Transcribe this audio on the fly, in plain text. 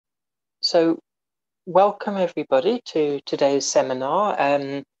So welcome everybody to today's seminar,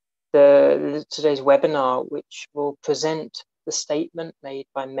 today's webinar, which will present the statement made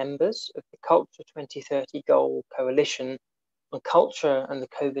by members of the Culture 2030 Goal Coalition on Culture and the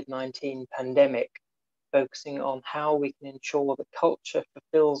COVID-19 pandemic, focusing on how we can ensure that culture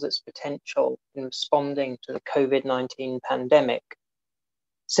fulfills its potential in responding to the COVID-19 pandemic.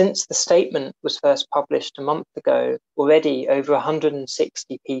 Since the statement was first published a month ago, already over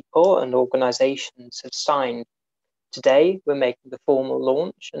 160 people and organizations have signed. Today, we're making the formal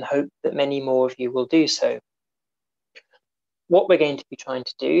launch and hope that many more of you will do so. What we're going to be trying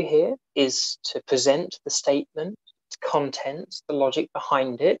to do here is to present the statement, its contents, the logic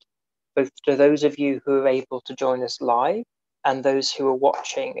behind it, both to those of you who are able to join us live and those who are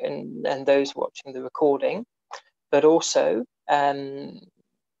watching and those watching the recording, but also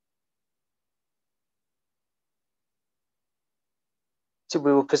so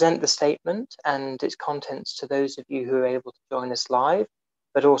we will present the statement and its contents to those of you who are able to join us live,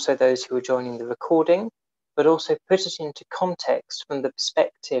 but also those who are joining the recording, but also put it into context from the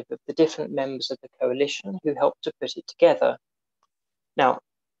perspective of the different members of the coalition who helped to put it together. Now,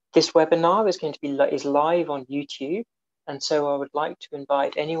 this webinar is going to be live on YouTube, and so I would like to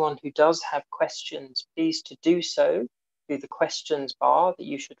invite anyone who does have questions, please to do so through the questions bar that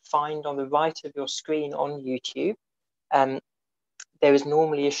you should find on the right of your screen on YouTube. There is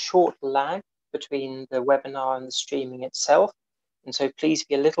normally a short lag between the webinar and the streaming itself, and so please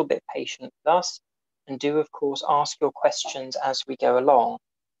be a little bit patient with us, and do of course ask your questions as we go along.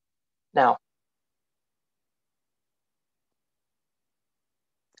 Now,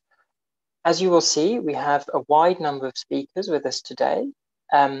 as you will see, we have a wide number of speakers with us today.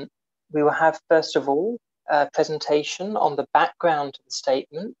 We will have, first of all, a presentation on the background to the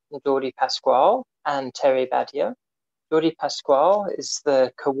statement from Jordi Pasquale and Terry Badia. Jordi Pasquale is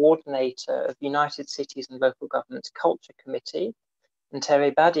the coordinator of United Cities and Local Governments Culture Committee, and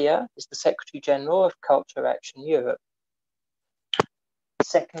Terry Badia is the Secretary General of Culture Action Europe.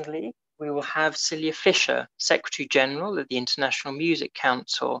 Secondly, we will have Celia Fischer, Secretary General of the International Music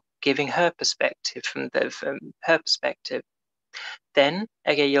Council, giving her perspective from her perspective. Then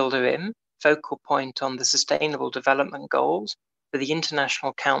Ege Yildirim, focal point on the Sustainable Development Goals for the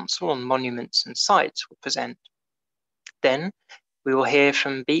International Council on Monuments and Sites, will present. Then we will hear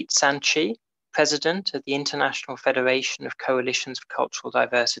from Beat Sanchi, President of the International Federation of Coalitions for Cultural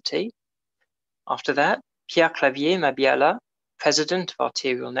Diversity. After that, Pierre-Clavier Mabiala, President of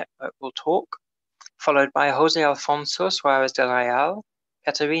Arterial Network, will talk, followed by Jose Alfonso Suarez del Real,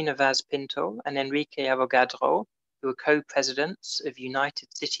 Catarina Vaz Pinto, and Enrique Avogadro, who are co-presidents of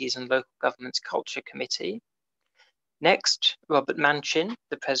United Cities and Local Governments Culture Committee. Next, Robert Manchin,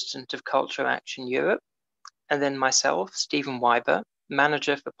 the President of Culture Action Europe, and then myself, Stephen Weiber,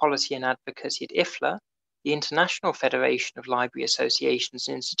 Manager for Policy and Advocacy at IFLA, the International Federation of Library Associations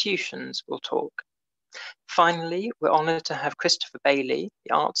and Institutions, will talk. Finally, we're honoured to have Christopher Bailey,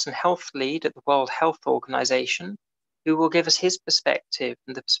 the Arts and Health Lead at the World Health Organization, who will give us his perspective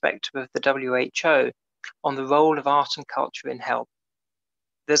and the perspective of the WHO on the role of art and culture in health.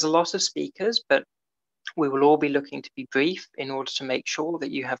 There's a lot of speakers, but we will all be looking to be brief in order to make sure that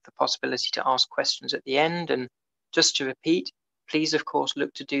you have the possibility to ask questions at the end. And just to repeat, please, of course,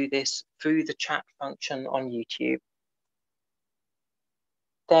 look to do this through the chat function on YouTube.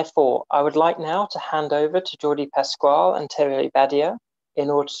 Therefore, I would like now to hand over to Jordi Pasquale and Terry Badia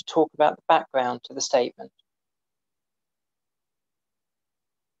in order to talk about the background to the statement.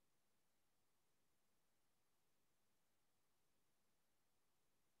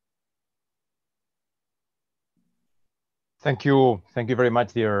 Thank you. Thank you very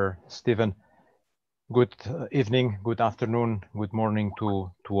much, dear Stephen. Good evening, good afternoon, good morning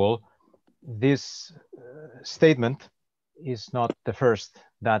to all. This statement is not the first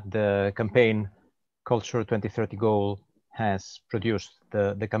that the campaign Culture 2030 Goal has produced.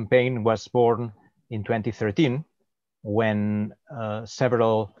 The campaign was born in 2013 when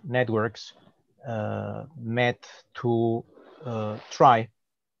several networks met to try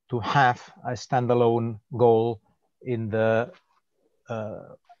to have a standalone goal in the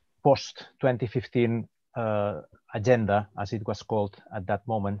post-2015 agenda, as it was called at that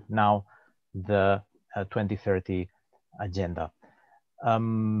moment, now the 2030 agenda. At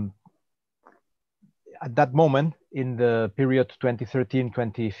that moment, in the period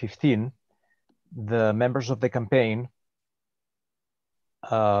 2013-2015, the members of the campaign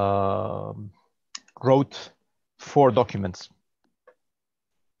wrote 4 documents.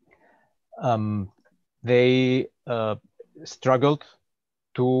 They struggled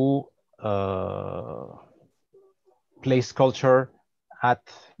to place culture at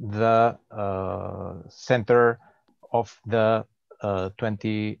the center of the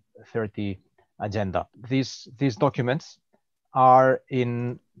 2030 agenda. These documents are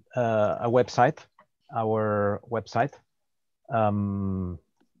in a website, our website.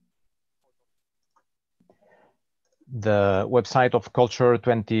 The website of Culture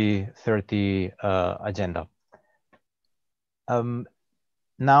 2030 agenda.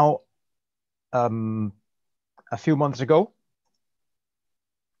 Now, a few months ago,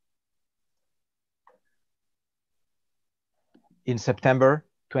 in September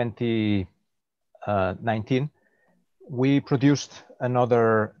 2019, we produced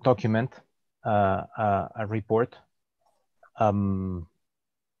another document, a report,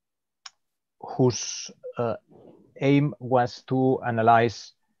 whose aim was to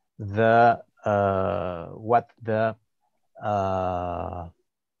analyze the what the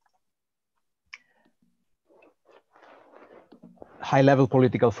high-level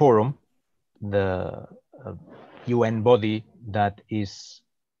political forum, the UN body that is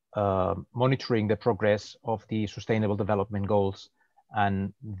monitoring the progress of the Sustainable Development Goals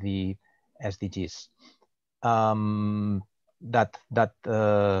and the SDGs. That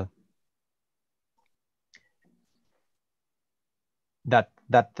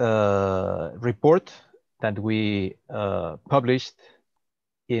report that we published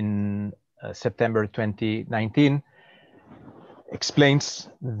in September 2019 explains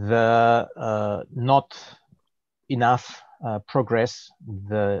the not enough progress,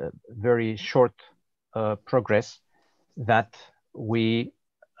 the very short progress that we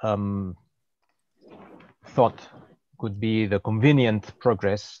thought could be the convenient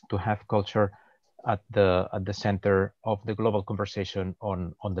progress to have culture at the center of the global conversation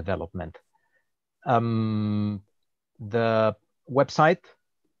on development. The website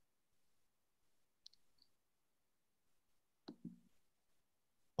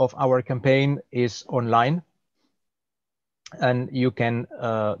of our campaign is online, and you can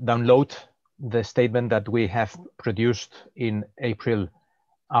download the statement that we have produced in April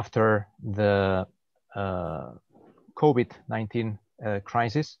after the COVID-19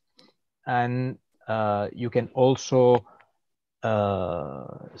 crisis. And you can also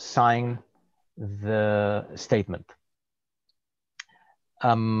sign the statement.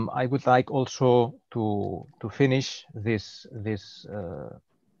 I would like also to finish this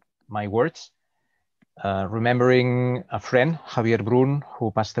my words, remembering a friend, Javier Brun,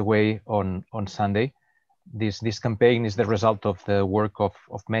 who passed away on Sunday. This campaign is the result of the work of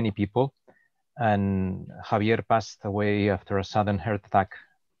many people, and Javier passed away after a sudden heart attack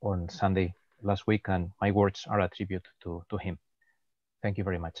on Sunday last week, and my words are a tribute to him. Thank you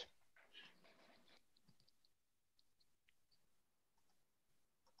very much.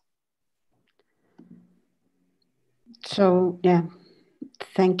 So, yeah,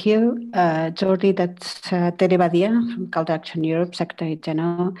 thank you, Jordi. That's Tere Badia from Culture Action Europe, Secretary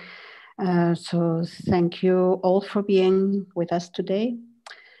General. So thank you all for being with us today.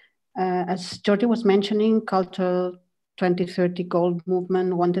 As Jordi was mentioning, Culture 2030 Goal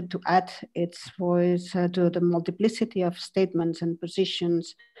Movement wanted to add its voice to the multiplicity of statements and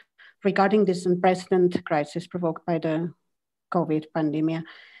positions regarding this unprecedented crisis provoked by the COVID pandemic.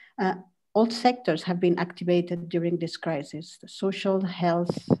 All sectors have been activated during this crisis. The social,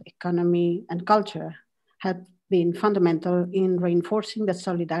 health, economy, and culture have been fundamental in reinforcing the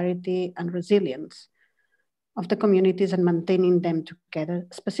solidarity and resilience of the communities and maintaining them together.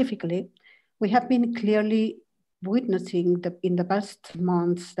 Specifically, we have been clearly witnessing in the past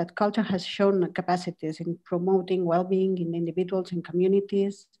months that culture has shown capacities in promoting well-being in individuals and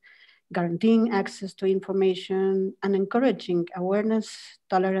communities, guaranteeing access to information, and encouraging awareness,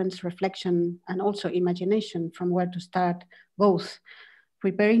 tolerance, reflection, and also imagination from where to start, both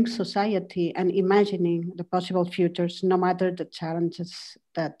preparing society and imagining the possible futures, no matter the challenges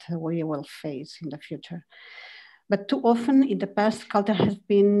that we will face in the future. But too often in the past, culture has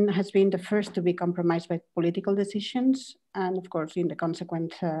been the first to be compromised by political decisions, and of course in the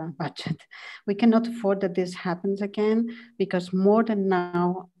consequent budget. We cannot afford that this happens again, because more than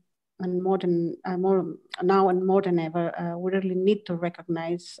ever, we really need to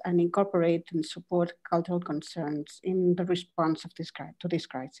recognize and incorporate and support cultural concerns in the response of to this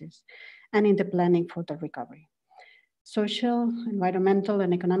crisis and in the planning for the recovery. Social, environmental,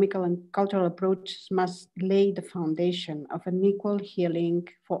 and economical and cultural approaches must lay the foundation of an equal healing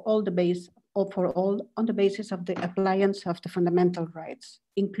for all on the basis of the appliance of the fundamental rights,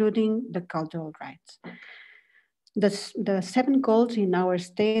 including the cultural rights. The 7 goals in our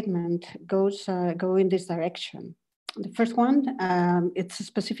statement go in this direction. The first one, it's a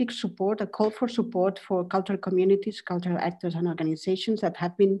specific support, a call for support for cultural communities, cultural actors and organizations that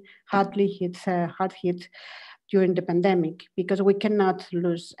have been hard hit during the pandemic, because we cannot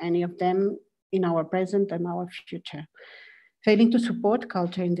lose any of them in our present and our future. Failing to support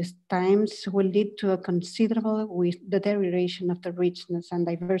culture in these times will lead to a considerable deterioration of the richness and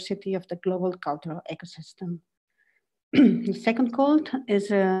diversity of the global cultural ecosystem. The second call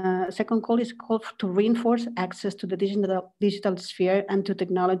is a call to reinforce access to the digital sphere and to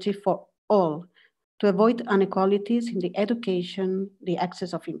technology for all, to avoid inequalities in the education, the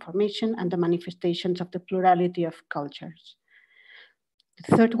access of information, and the manifestations of the plurality of cultures.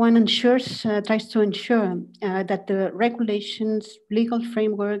 The third one tries to ensure that the regulations, legal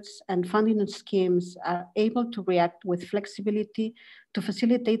frameworks, and funding schemes are able to react with flexibility to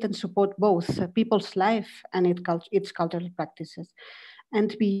facilitate and support both people's life and its cultural practices.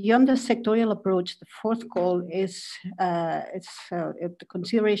 And beyond the sectorial approach, the fourth call is the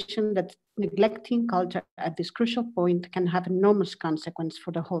consideration that neglecting culture at this crucial point can have enormous consequence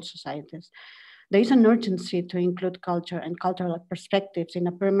for the whole societies. There is an urgency to include culture and cultural perspectives in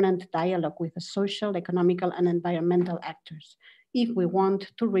a permanent dialogue with the social, economical, and environmental actors, if we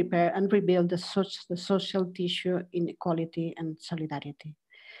want to repair and rebuild the social tissue in equality and solidarity.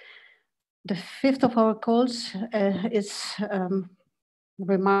 The fifth of our calls is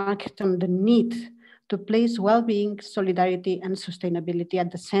remarked on the need to place well-being, solidarity, and sustainability at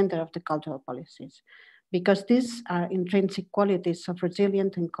the center of the cultural policies, because these are intrinsic qualities of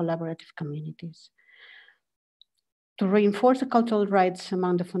resilient and collaborative communities. To reinforce the cultural rights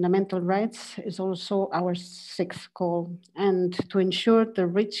among the fundamental rights is also our sixth call, and to ensure the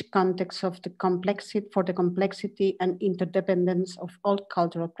rich context of the complexity and interdependence of all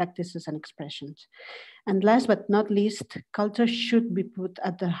cultural practices and expressions. And last but not least, culture should be put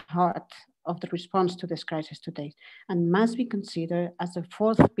at the heart of the response to this crisis today, and must be considered as the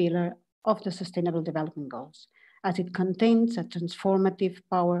fourth pillar of the Sustainable Development Goals, as it contains a transformative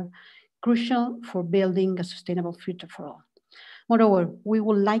power crucial for building a sustainable future for all. Moreover, we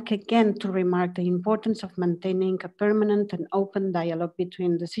would like again to remark the importance of maintaining a permanent and open dialogue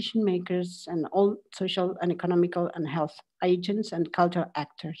between decision makers and all social and economical and health agents and cultural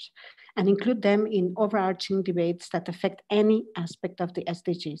actors, and include them in overarching debates that affect any aspect of the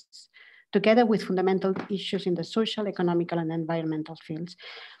SDGs, together with fundamental issues in the social, economical, and environmental fields.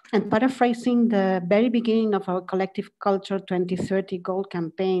 And paraphrasing the very beginning of our Collective Culture 2030 goal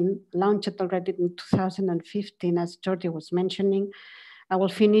campaign, launched already in 2015, as Jordi was mentioning, I will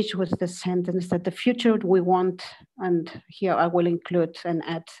finish with the sentence that the future we want, and here I will include and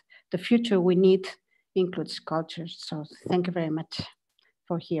add, the future we need includes culture. So thank you very much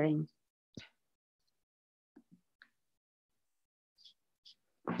for hearing.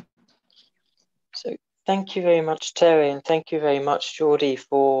 So thank you very much, Terry, and thank you very much, Jordi,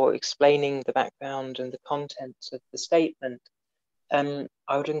 for explaining the background and the contents of the statement. I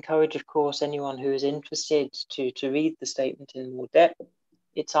would encourage, of course, anyone who is interested to read the statement in more depth.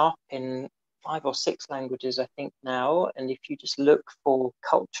 It's up in 5 or 6 languages, I think, now. And if you just look for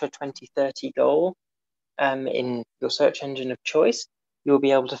Culture 2030 Goal in your search engine of choice, you'll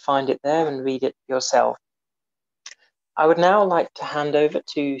be able to find it there and read it yourself. I would now like to hand over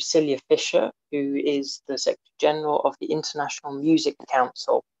to Celia Fisher, who is the Secretary General of the International Music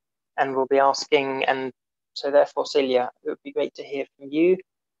Council, and we'll be asking, and so therefore, Celia, it would be great to hear from you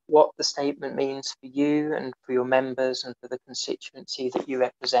what the statement means for you and for your members and for the constituency that you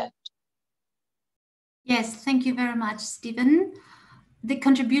represent. Yes, thank you very much, Stephen. The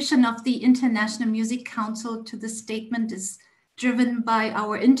contribution of the International Music Council to the statement is driven by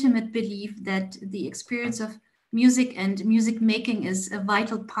our intimate belief that the experience of music and music making is a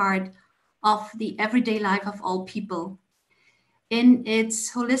vital part of the everyday life of all people. In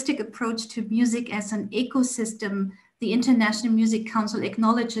its holistic approach to music as an ecosystem, the International Music Council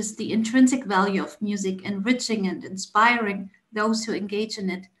acknowledges the intrinsic value of music, enriching and inspiring those who engage in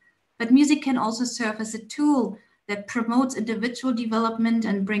it. But music can also serve as a tool that promotes individual development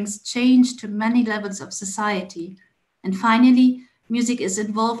and brings change to many levels of society. And finally, music is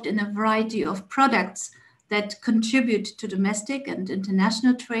involved in a variety of products that contribute to domestic and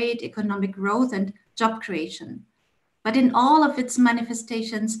international trade, economic growth, and job creation. But in all of its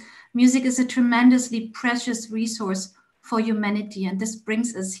manifestations, music is a tremendously precious resource for humanity, and this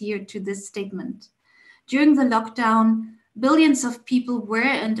brings us here to this statement. During the lockdown, billions of people were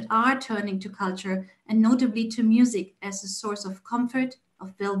and are turning to culture, and notably to music, as a source of comfort,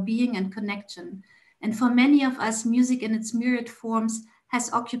 of well-being, and connection. And for many of us, music in its myriad forms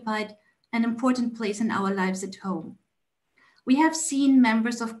has occupied an important place in our lives at home. We have seen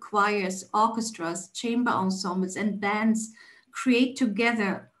members of choirs, orchestras, chamber ensembles, and bands create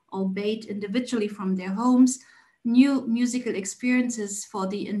together, albeit individually from their homes, new musical experiences for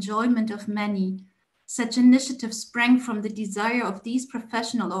the enjoyment of many. Such initiatives sprang from the desire of these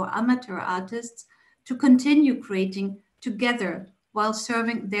professional or amateur artists to continue creating together while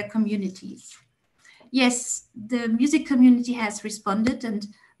serving their communities. Yes, the music community has responded, and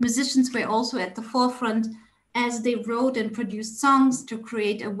musicians were also at the forefront as they wrote and produced songs to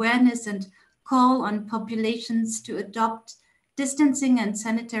create awareness and call on populations to adopt distancing and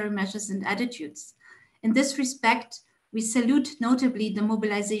sanitary measures and attitudes. In this respect, we salute notably the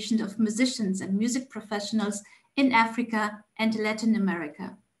mobilization of musicians and music professionals in Africa and Latin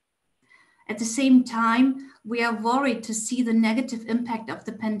America. At the same time, we are worried to see the negative impact of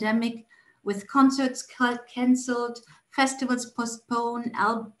the pandemic, with concerts cancelled, festivals postponed,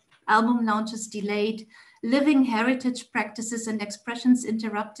 album launches delayed, living heritage practices and expressions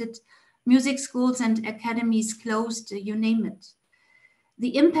interrupted, music schools and academies closed, you name it.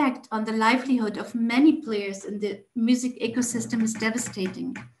 The impact on the livelihood of many players in the music ecosystem is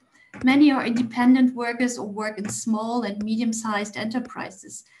devastating. Many are independent workers or work in small and medium-sized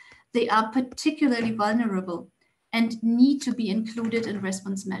enterprises. They are particularly vulnerable and need to be included in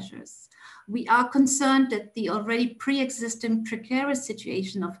response measures. We are concerned that the already pre-existing precarious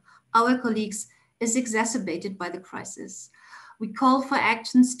situation of our colleagues is exacerbated by the crisis. We call for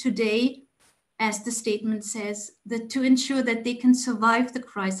actions today, as the statement says, to ensure that they can survive the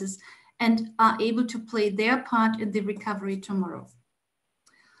crisis and are able to play their part in the recovery tomorrow.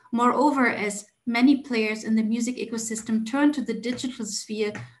 Moreover, as many players in the music ecosystem turn to the digital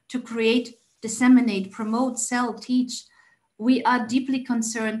sphere to create, disseminate, promote, sell, teach, we are deeply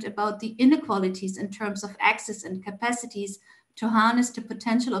concerned about the inequalities in terms of access and capacities to harness the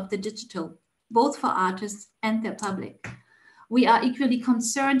potential of the digital, both for artists and their public. We are equally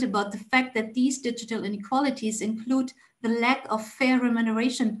concerned about the fact that these digital inequalities include the lack of fair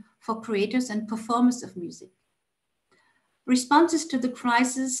remuneration for creators and performers of music. Responses to the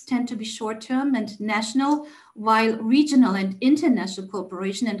crisis tend to be short-term and national, while regional and international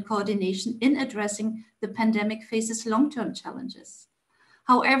cooperation and coordination in addressing the pandemic faces long-term challenges.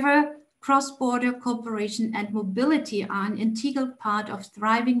 However, cross-border cooperation and mobility are an integral part of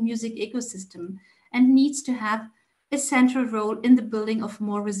thriving music ecosystem and needs to have a central role in the building of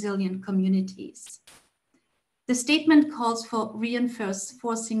more resilient communities. The statement calls for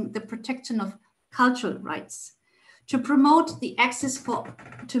reinforcing the protection of cultural rights, to promote the access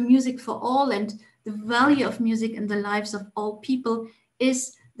to music for all and the value of music in the lives of all people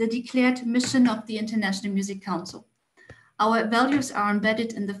is the declared mission of the International Music Council. Our values are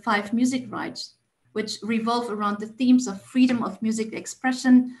embedded in the 5 music rights, which revolve around the themes of freedom of music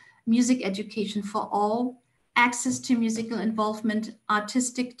expression, music education for all, access to musical involvement,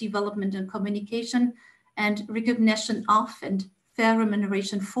 artistic development and communication, and recognition of and fair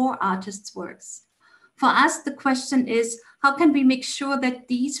remuneration for artists' works. For us, the question is, how can we make sure that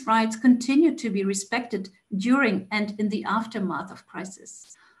these rights continue to be respected during and in the aftermath of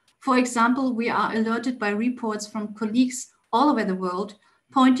crisis? For example, we are alerted by reports from colleagues all over the world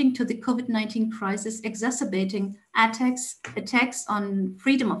pointing to the COVID-19 crisis exacerbating attacks on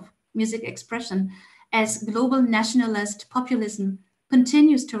freedom of music expression as global nationalist populism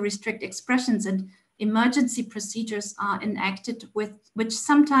continues to restrict expressions and emergency procedures are enacted which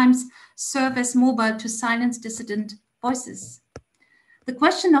sometimes serve as mobile to silence dissident voices. The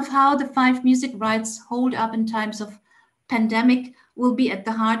question of how the 5 music rights hold up in times of pandemic will be at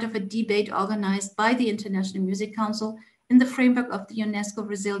the heart of a debate organized by the International Music Council in the framework of the UNESCO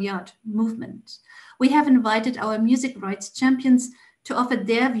Resilient movement. We have invited our music rights champions to offer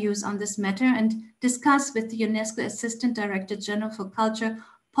their views on this matter and discuss with the UNESCO Assistant Director General for Culture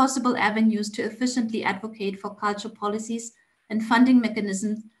possible avenues to efficiently advocate for cultural policies and funding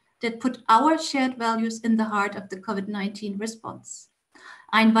mechanisms that put our shared values in the heart of the COVID-19 response.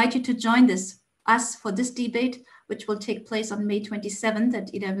 I invite you to join us for this debate, which will take place on May 27th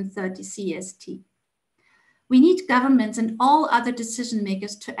at 11:30 CEST. We need governments and all other decision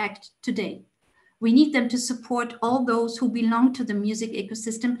makers to act today. We need them to support all those who belong to the music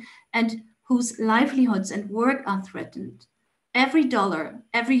ecosystem and whose livelihoods and work are threatened. Every dollar,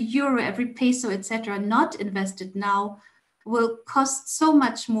 every euro, every peso, etc., not invested now will cost so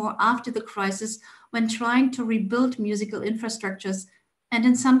much more after the crisis when trying to rebuild musical infrastructures, and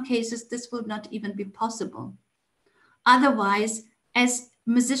in some cases, this will not even be possible. Otherwise, as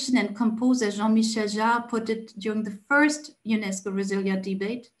musician and composer Jean-Michel Jarre put it during the first UNESCO Resilient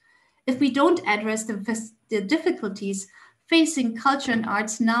debate, if we don't address the difficulties facing culture and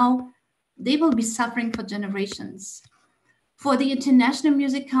arts now, they will be suffering for generations. For the International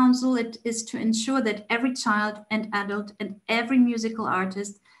Music Council, it is to ensure that every child and adult and every musical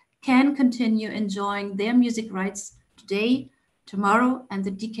artist can continue enjoying their music rights today, tomorrow, and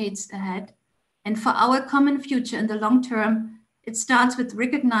the decades ahead. And for our common future in the long term, it starts with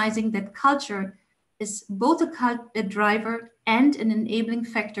recognizing that culture is both a driver and an enabling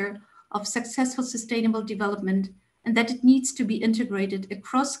factor of successful sustainable development, and that it needs to be integrated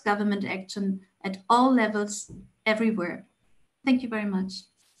across government action at all levels, everywhere. Thank you very much.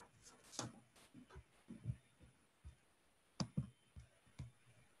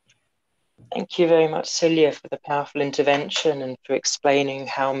 Thank you very much, Celia, for the powerful intervention and for explaining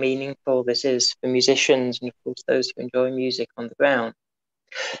how meaningful this is for musicians and, of course, those who enjoy music on the ground.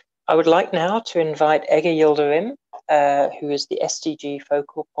 I would like now to invite Ege Yildirim, who is the SDG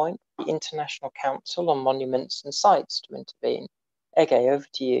focal point of the International Council on Monuments and Sites, to intervene. Ege, over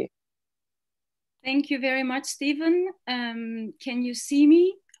to you. Thank you very much, Stephen. Can you see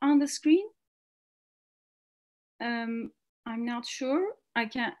me on the screen? I'm not sure. I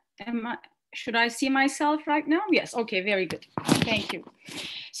can't. Should I see myself right now? Yes. Okay. Very good. Thank you.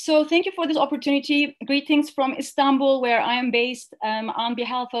 So thank you for this opportunity. Greetings from Istanbul, where I am based, on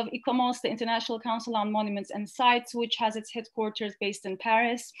behalf of ICOMOS, the International Council on Monuments and Sites, which has its headquarters based in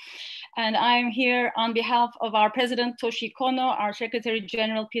Paris. And I'm here on behalf of our President, Toshi Kono, our Secretary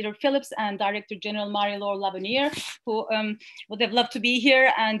General, Peter Phillips, and Director General, Marie-Laure Labonniere, who would have loved to be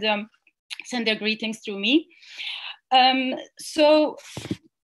here and send their greetings through me.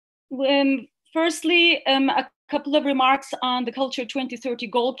 Firstly, a couple of remarks on the Culture 2030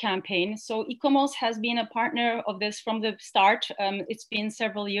 Goal campaign. So ICOMOS has been a partner of this from the start. It's been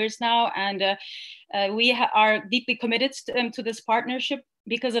several years now, and we are deeply committed to this partnership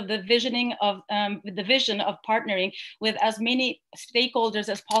because of the vision of partnering with as many stakeholders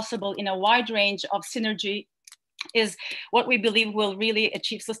as possible in a wide range of synergy is what we believe will really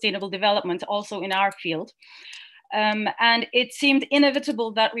achieve sustainable development also in our field. And it seemed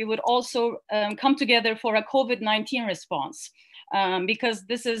inevitable that we would also come together for a COVID-19 response, because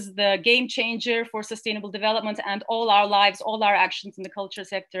this is the game changer for sustainable development and all our lives, all our actions in the culture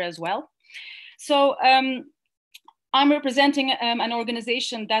sector as well. So I'm representing an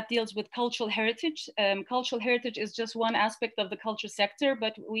organization that deals with cultural heritage. Cultural heritage is just one aspect of the culture sector,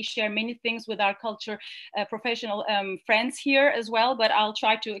 but we share many things with our culture professional friends here as well. But I'll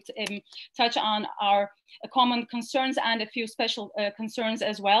try to touch on our common concerns and a few special concerns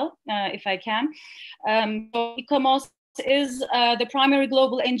as well, if I can. ICOMOS is the primary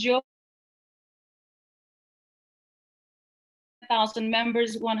global NGO. 1,000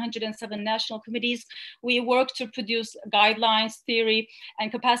 members, 107 national committees. We work to produce guidelines, theory, and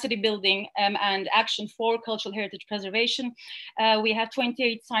capacity building and action for cultural heritage preservation. We have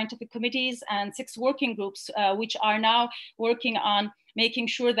 28 scientific committees and 6 working groups, which are now working on making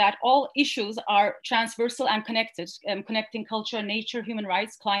sure that all issues are transversal and connected, connecting culture, nature, human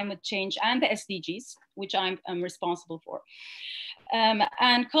rights, climate change, and the SDGs, which I'm responsible for.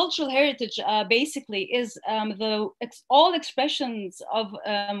 And cultural heritage basically is all expressions of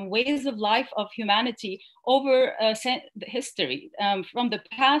ways of life of humanity over history, from the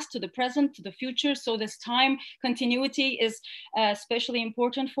past to the present to the future. So this time continuity is especially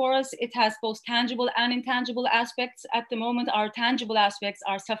important for us. It has both tangible and intangible aspects. At the moment, our tangible aspects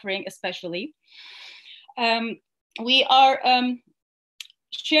are suffering especially. We are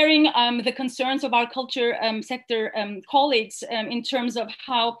sharing the concerns of our culture sector colleagues in terms of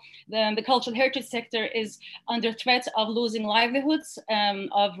how the cultural heritage sector is under threat of losing livelihoods,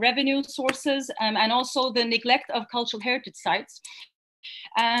 of revenue sources, and also the neglect of cultural heritage sites.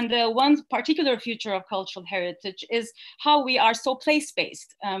 And one particular feature of cultural heritage is how we are so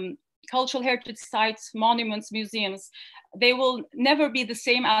place-based. Cultural heritage sites, monuments, museums, they will never be the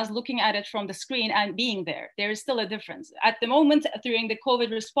same as looking at it from the screen and being there. There is still a difference. At the moment, during the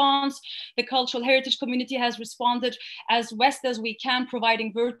COVID response, the cultural heritage community has responded as best as we can,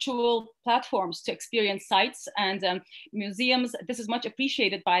 providing virtual platforms to experience sites and museums. This is much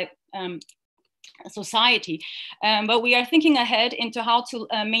appreciated by society, but we are thinking ahead into how to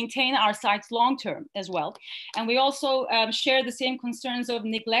maintain our sites long-term as well. And we also share the same concerns of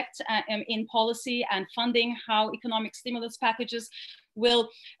neglect in policy and funding, how economic stimulus packages will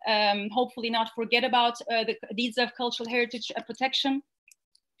hopefully not forget about the needs of cultural heritage protection.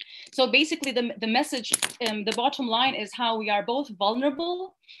 So basically the message, the bottom line is how we are both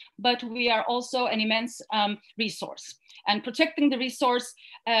vulnerable, but we are also an immense resource. And protecting the resource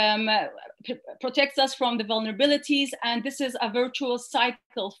protects us from the vulnerabilities. And this is a virtuous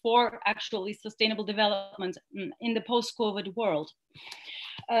cycle for actually sustainable development in the post-COVID world.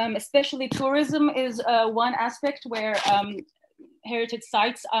 especially tourism is one aspect where heritage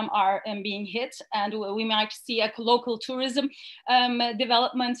sites are being hit, and we might see a local tourism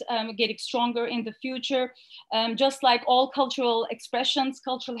development getting stronger in the future. Just like all cultural expressions,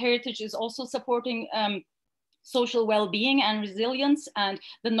 cultural heritage is also supporting social well-being and resilience, and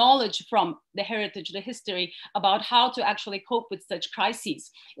the knowledge from the heritage, the history about how to actually cope with such crises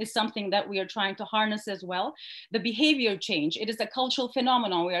is something that we are trying to harness as well. The behavior change, it is a cultural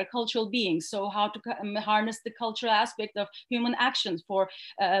phenomenon. We are cultural beings, so how to harness the cultural aspect of human actions for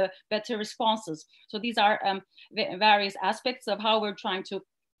better responses. So these are various aspects of how we're trying to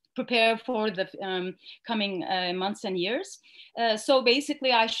prepare for the coming months and years. So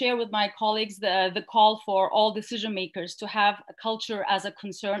basically, I share with my colleagues the call for all decision makers to have a culture as a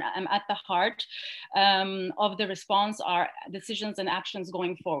concern at the heart of the response, our decisions and actions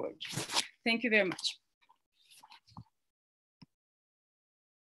going forward. Thank you very much.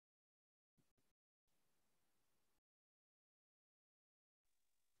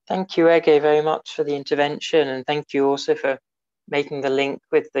 Thank you, Ege, very much for the intervention, and thank you also for making the link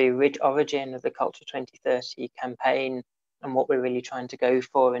with the origin of the Culture 2030 campaign and what we're really trying to go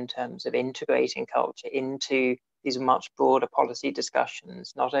for in terms of integrating culture into these much broader policy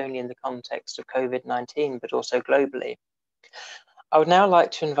discussions, not only in the context of COVID-19, but also globally. I would now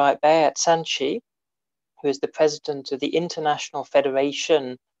like to invite Beat Sanchi, who is the president of the International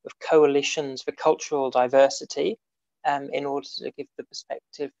Federation of Coalitions for Cultural Diversity, in order to give the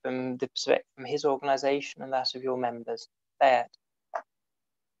perspective from his organization and that of your members. Beat.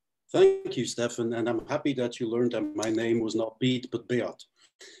 Thank you, Stefan, and I'm happy that you learned that my name was not Beat, but Beat.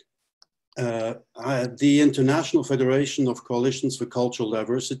 The International Federation of Coalitions for Cultural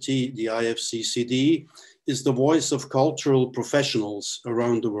Diversity, the IFCCD, is the voice of cultural professionals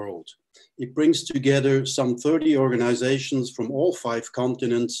around the world. It brings together some 30 organizations from all 5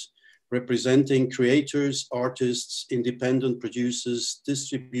 continents, representing creators, artists, independent producers,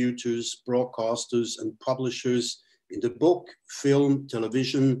 distributors, broadcasters, and publishers in the book, film,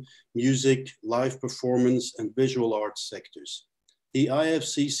 television, music, live performance, and visual arts sectors. The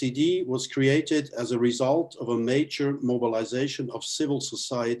IFCCD was created as a result of a major mobilization of civil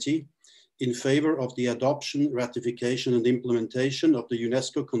society in favor of the adoption, ratification, and implementation of the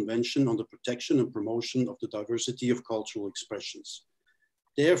UNESCO Convention on the Protection and Promotion of the Diversity of Cultural Expressions.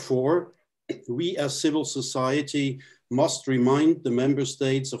 Therefore, we as civil society must remind the member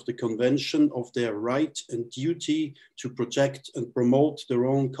states of the convention of their right and duty to protect and promote their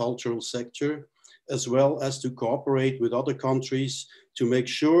own cultural sector, as well as to cooperate with other countries to make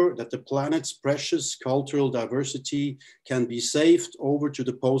sure that the planet's precious cultural diversity can be saved over to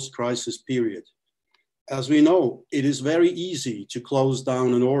the post-crisis period. As we know, it is very easy to close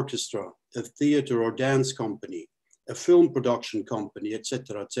down an orchestra, a theater or dance company, a film production company,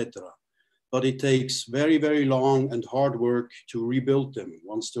 etc., etc. But it takes very, very long and hard work to rebuild them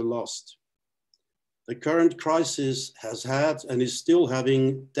once they're lost. The current crisis has had and is still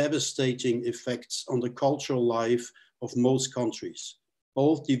having devastating effects on the cultural life of most countries,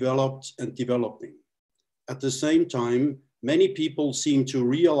 both developed and developing. At the same time, many people seem to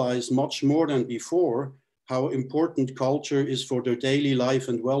realize much more than before how important culture is for their daily life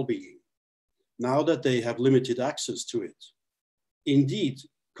and well-being, now that they have limited access to it. Indeed,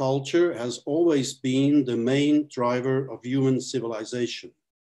 culture has always been the main driver of human civilization.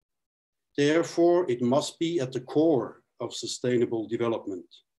 Therefore, it must be at the core of sustainable development.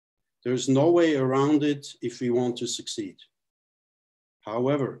 There's no way around it if we want to succeed.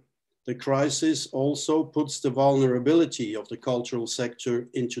 However, the crisis also puts the vulnerability of the cultural sector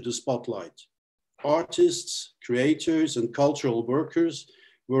into the spotlight. Artists, creators, and cultural workers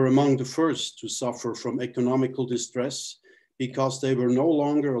were among the first to suffer from economical distress because they were no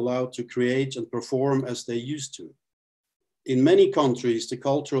longer allowed to create and perform as they used to. In many countries, the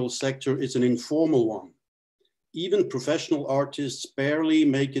cultural sector is an informal one. Even professional artists barely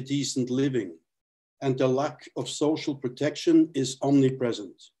make a decent living, and the lack of social protection is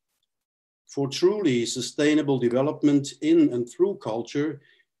omnipresent. For truly sustainable development in and through culture,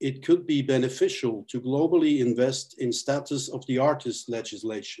 it could be beneficial to globally invest in status of the artist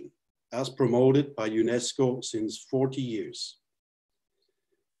legislation, as promoted by UNESCO since 40 years.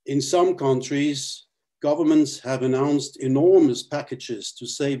 In some countries, governments have announced enormous packages to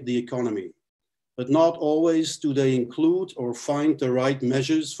save the economy, but not always do they include or find the right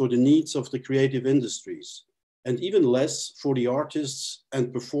measures for the needs of the creative industries, and even less for the artists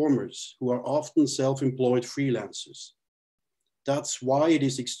and performers who are often self-employed freelancers. That's why it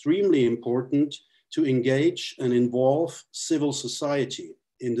is extremely important to engage and involve civil society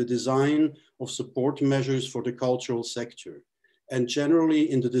in the design of support measures for the cultural sector, and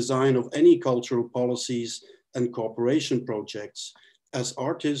generally in the design of any cultural policies and cooperation projects, as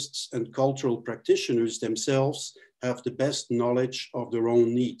artists and cultural practitioners themselves have the best knowledge of their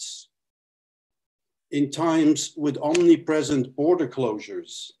own needs. In times with omnipresent border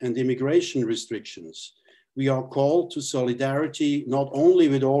closures and immigration restrictions, we are called to solidarity not only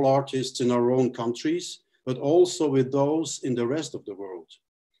with all artists in our own countries, but also with those in the rest of the world.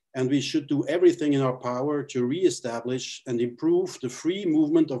 And we should do everything in our power to re-establish and improve the free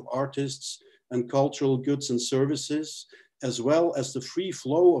movement of artists and cultural goods and services, as well as the free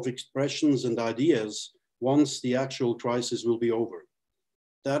flow of expressions and ideas once the actual crisis will be over.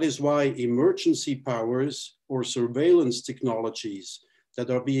 That is why emergency powers or surveillance technologies that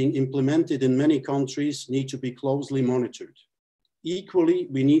are being implemented in many countries need to be closely monitored. Equally,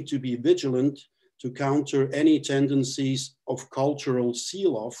 we need to be vigilant to counter any tendencies of cultural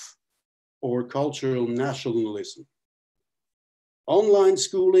seal-off or cultural nationalism. Online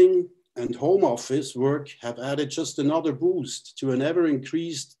schooling and home office work have added just another boost to an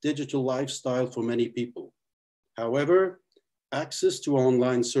ever-increased digital lifestyle for many people. However, access to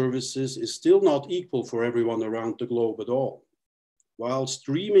online services is still not equal for everyone around the globe at all. While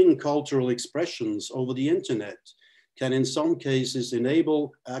streaming cultural expressions over the internet can in some cases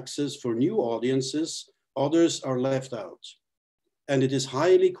enable access for new audiences, others are left out. And it is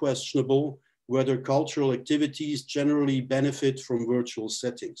highly questionable whether cultural activities generally benefit from virtual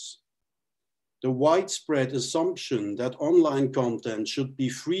settings. The widespread assumption that online content should be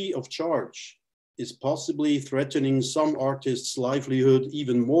free of charge is possibly threatening some artists' livelihood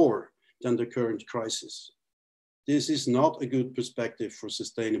even more than the current crisis. This is not a good perspective for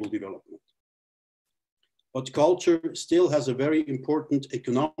sustainable development. But culture still has a very important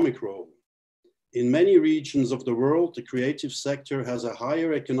economic role. In many regions of the world, the creative sector has a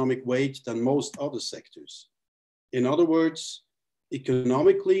higher economic weight than most other sectors. In other words,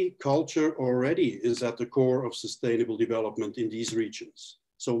 economically, culture already is at the core of sustainable development in these regions.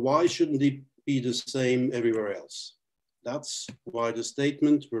 So why shouldn't it be the same everywhere else? That's why the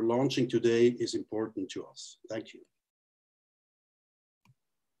statement we're launching today is important to us. Thank you.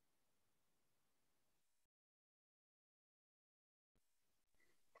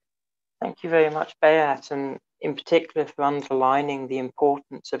 Thank you very much, Beat, and in particular for underlining the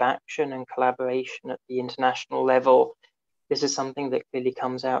importance of action and collaboration at the international level. This is something that clearly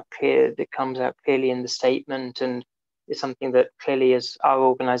comes out clearly in the statement, and is something that clearly as our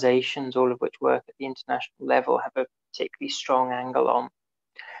organizations, all of which work at the international level, have a particularly strong angle on.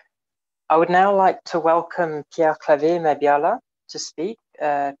 I would now like to welcome Pierre-Claver Mabiala to speak.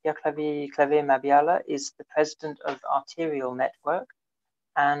 Pierre-Claver Mabiala is the president of Arterial Network.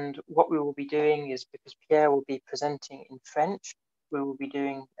 And what we will be doing is, because Pierre will be presenting in French, we will be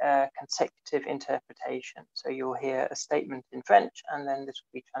doing consecutive interpretation. So you'll hear a statement in French, and then this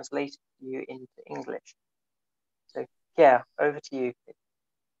will be translated to you into English. So Pierre, over to you.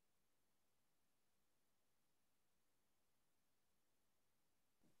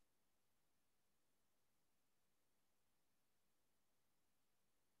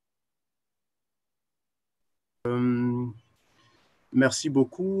 Merci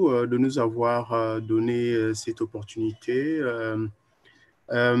beaucoup de nous avoir donné cette opportunité.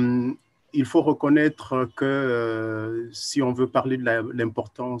 Il faut reconnaître que si on veut parler de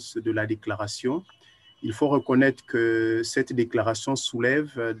l'importance de la déclaration, il faut reconnaître que cette déclaration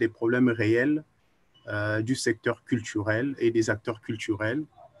soulève des problèmes réels du secteur culturel et des acteurs culturels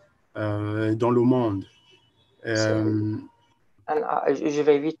dans le monde. Je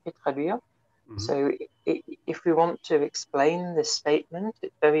vais vite traduire. So if we want to explain this statement,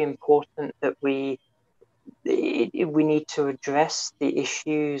 it's very important that we need to address the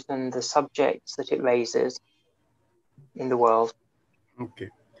issues and the subjects that it raises in the world. Okay.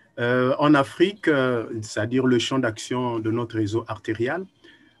 En Afrique, c'est-à-dire le champ d'action de notre réseau artérial,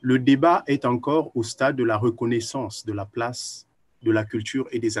 le débat est encore au stade de la reconnaissance de la place de la culture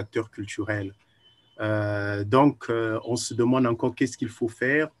et des acteurs culturels. Donc, on se demande encore qu'est-ce qu'il faut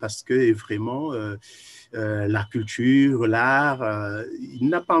faire parce que vraiment, la culture, l'art, il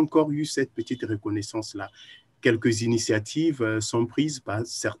n'a pas encore eu cette petite reconnaissance-là. Quelques initiatives sont prises par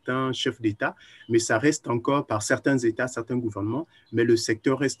certains chefs d'État, mais ça reste encore par certains États, certains gouvernements, mais le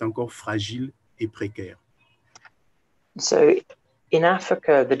secteur reste encore fragile et précaire. So, in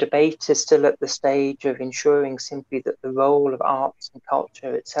Africa, the debate is still at the stage of ensuring simply that the role of arts and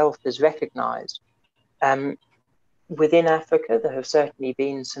culture itself is recognized. Within Africa, there have certainly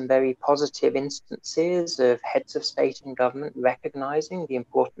been some very positive instances of heads of state and government recognizing the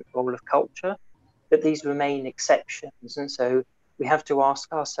important role of culture, but these remain exceptions. And so we have to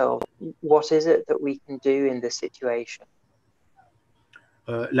ask ourselves, what is it that we can do in this situation?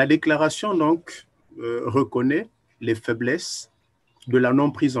 La déclaration, donc, reconnaît les faiblesses de la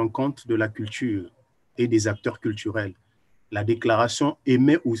non prise en compte de la culture et des acteurs culturels. La déclaration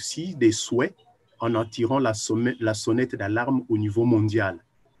émet aussi des souhaits en en tirant la sonnette d'alarme au niveau mondial.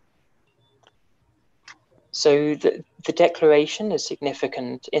 So the declaration is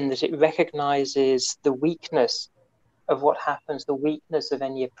significant in that it recognizes the weakness of what happens, the weakness of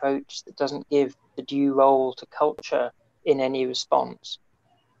any approach that doesn't give the due role to culture in any response.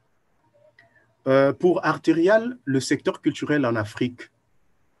 Pour Arterial, le secteur culturel en Afrique,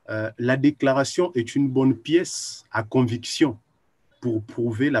 la déclaration est une bonne pièce à conviction pour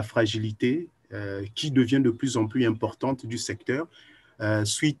prouver la fragilité qui devient de plus en plus importante du secteur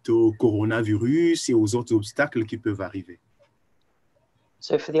suite au coronavirus et aux autres obstacles qui peuvent arriver.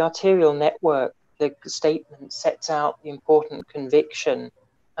 So for the Arterial network, the statement sets out the important conviction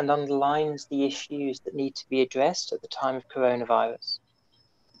and underlines the issues that need to be addressed at the time of coronavirus.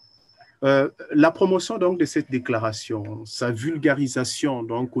 La promotion donc de cette déclaration, sa vulgarisation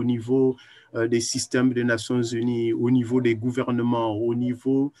donc au niveau des systèmes des Nations Unies, au niveau des gouvernements, au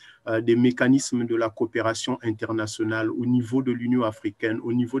niveau des mécanismes de la coopération internationale, au niveau de l'Union africaine,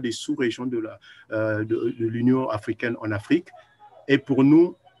 au niveau des sous-régions de l'Union africaine en Afrique, est pour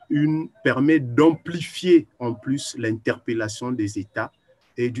nous permet d'amplifier en plus l'interpellation des États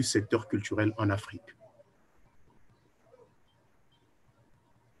et du secteur culturel en Afrique.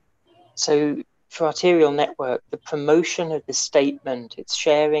 So for Arterial Network, the promotion of this statement, its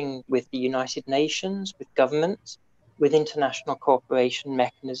sharing with the United Nations, with governments, with international cooperation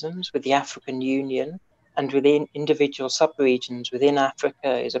mechanisms, with the African Union, and within individual sub-regions within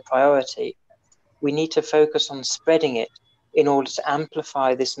Africa is a priority. We need to focus on spreading it in order to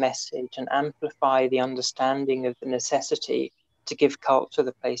amplify this message and amplify the understanding of the necessity to give culture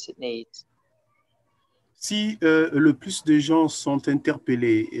the place it needs. Si le plus de gens sont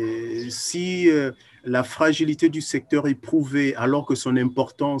interpellés, si la fragilité du secteur est prouvée alors que son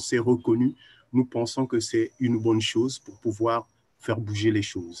importance est reconnue, nous pensons que c'est une bonne chose pour pouvoir faire bouger les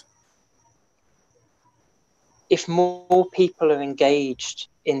choses. If more people are engaged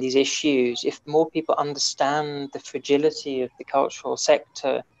in these issues, if more people understand the fragility of the cultural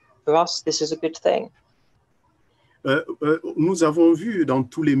sector, for us, this is a good thing. Nous avons vu dans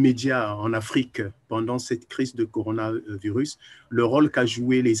tous les médias en Afrique pendant cette crise de coronavirus le rôle qu'a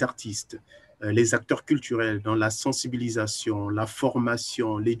joué les artistes, les acteurs culturels dans la sensibilisation, la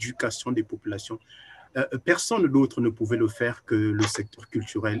formation, l'éducation des populations. Personne d'autre ne pouvait le faire que le secteur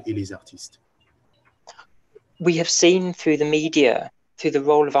culturel et les artistes. We have seen through the media, through the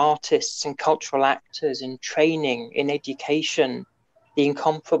role of artists and cultural actors in training, in education, the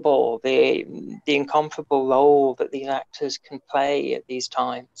incomparable role that these actors can play at these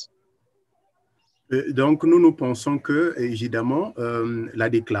times. Donc, nous pensons que, évidemment, la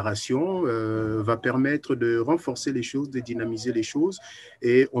déclaration va permettre de renforcer les choses, de dynamiser les choses,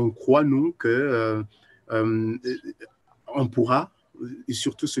 et on croit, nous, que on pourra, et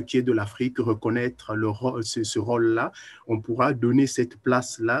surtout ce qui est de l'Afrique, reconnaître ce rôle-là, on pourra donner cette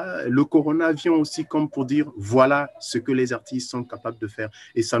place-là. Le corona vient aussi comme pour dire, voilà ce que les artistes sont capables de faire,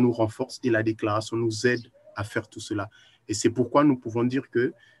 et ça nous renforce, et la déclaration nous aide à faire tout cela. Et c'est pourquoi nous pouvons dire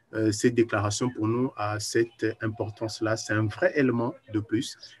que cette déclaration pour nous a cette importance-là. C'est un vrai élément de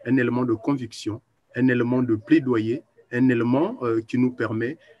plus, un élément de conviction, un élément de plaidoyer, un élément qui nous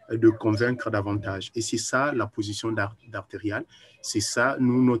permet de convaincre davantage. Et c'est ça la position d'Arterial. C'est ça,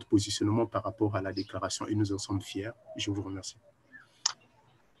 nous, notre positionnement par rapport à la déclaration, et nous en sommes fiers. Je vous remercie.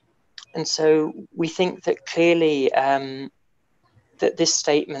 And so we think that clearly that this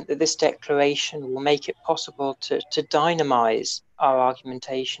statement, that this declaration will make it possible to dynamize our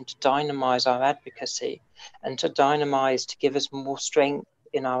argumentation, to dynamize our advocacy, and to dynamize, to give us more strength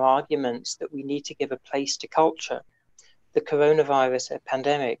in our arguments that we need to give a place to culture. The coronavirus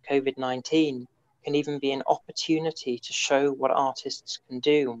pandemic, COVID-19, can even be an opportunity to show what artists can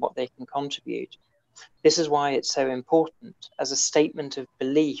do and what they can contribute. This is why it's so important as a statement of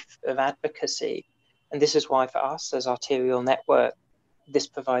belief, of advocacy. And this is why for us as Arterial Network, this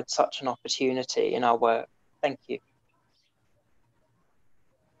provides such an opportunity in our work. Thank you.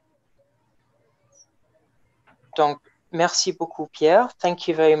 Donc, merci beaucoup, Pierre. Thank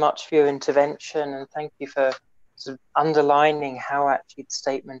you very much for your intervention, and thank you for sort of underlining how actually the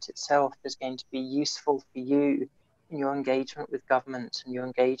statement itself is going to be useful for you in your engagement with government and your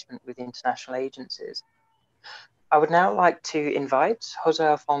engagement with international agencies. I would now like to invite José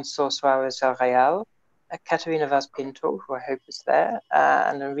Alfonso Suárez Real, Catarina Vaz Pinto, who I hope is there,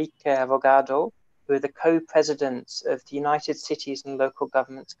 and Enrique Avogado, who are the co-presidents of the United Cities and Local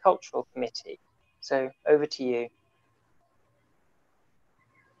Governments Cultural Committee. So over to you.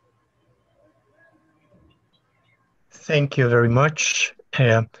 Thank you very much.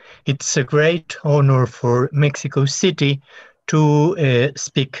 It's a great honor for Mexico City to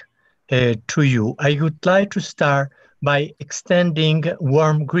speak to you. I would like to start by extending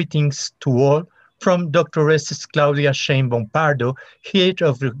warm greetings to all from Dr. Claudia Sheinbaum Pardo, head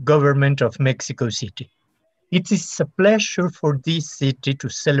of the government of Mexico City. It is a pleasure for this city to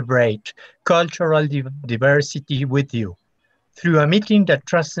celebrate cultural diversity with you through a meeting that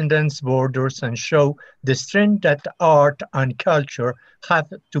transcends borders and show the strength that art and culture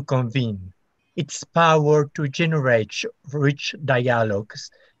have to convene, its power to generate rich dialogues,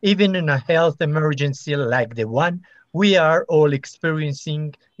 even in a health emergency like the one we are all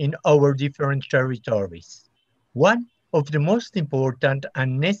experiencing in our different territories. One of the most important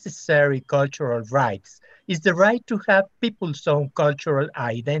and necessary cultural rights is the right to have people's own cultural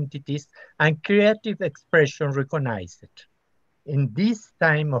identities and creative expression recognized. In this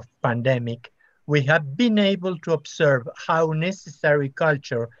time of pandemic, we have been able to observe how necessary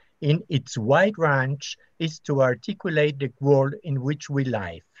culture in its wide range is to articulate the world in which we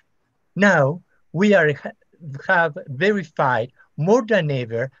live. Now, have verified more than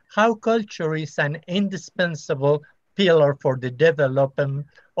ever how culture is an indispensable pillar for the development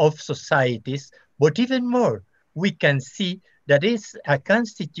of societies, but even more, we can see that it's a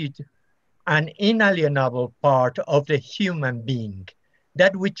constitute an inalienable part of the human being,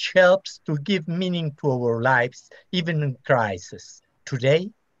 that which helps to give meaning to our lives, even in crisis. Today,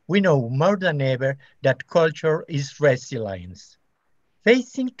 we know more than ever that culture is resilience.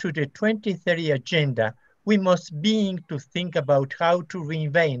 Facing to the 2030 agenda, we must begin to think about how to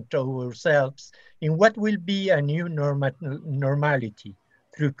reinvent ourselves in what will be a new normality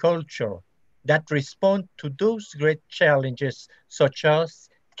through culture that respond to those great challenges such as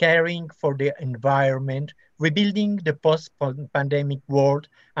caring for the environment, rebuilding the post-pandemic world,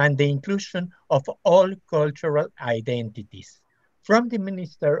 and the inclusion of all cultural identities. From the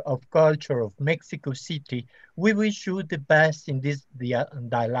Minister of Culture of Mexico City, we wish you the best in this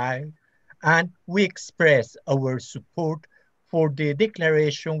dialogue, and we express our support for the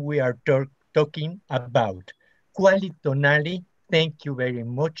declaration we are talking about. Quali Tonali, thank you very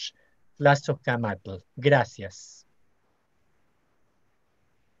much. Tlazocamatl. Gracias.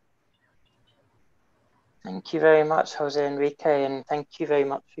 Thank you very much, Jose Enrique, and thank you very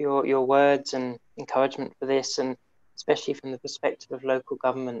much for your words and encouragement for this, and especially from the perspective of local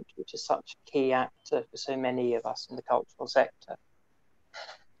government, which is such a key actor for so many of us in the cultural sector.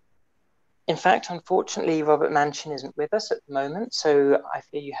 In fact, unfortunately, Robert Manchin isn't with us at the moment, so I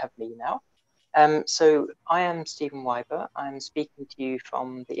fear you have me now. So I am Stephen Weiber. I'm speaking to you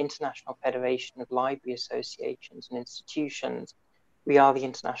from the International Federation of Library Associations and Institutions. We are the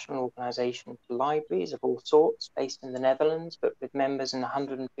international organisation for libraries of all sorts, based in the Netherlands, but with members in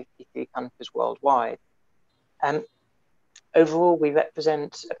 153 countries worldwide. Overall, we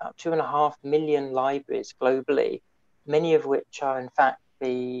represent about 2.5 million libraries globally, many of which are in fact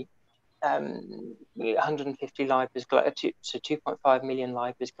the 150 libraries, so 2.5 million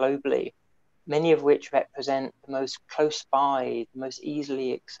libraries globally, many of which represent the most close by, the most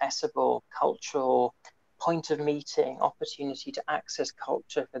easily accessible cultural point of meeting, opportunity to access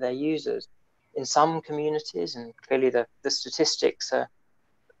culture for their users. In some communities, and clearly the statistics are,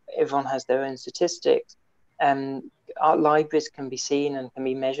 everyone has their own statistics, our libraries can be seen and can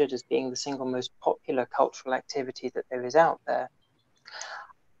be measured as being the single most popular cultural activity that there is out there.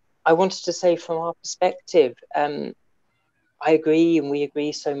 I wanted to say from our perspective, I agree, and we agree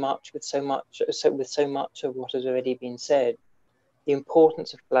with so much of what has already been said. The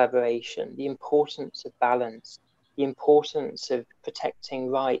importance of collaboration, the importance of balance, the importance of protecting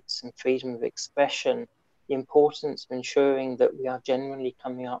rights and freedom of expression, the importance of ensuring that we are genuinely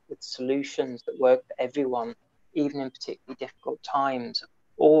coming up with solutions that work for everyone, even in particularly difficult times,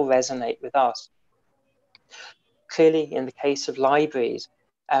 all resonate with us. Clearly, in the case of libraries,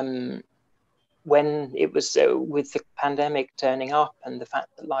 when it was with the pandemic turning up and the fact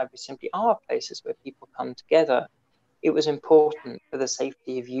that libraries simply are places where people come together, it was important for the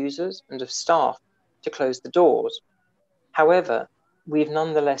safety of users and of staff to close the doors. However, we've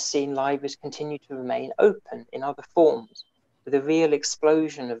nonetheless seen libraries continue to remain open in other forms, with a real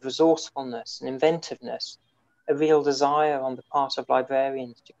explosion of resourcefulness and inventiveness, a real desire on the part of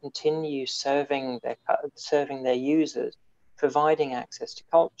librarians to continue serving their users, providing access to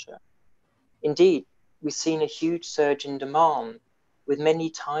culture. Indeed, we've seen a huge surge in demand, with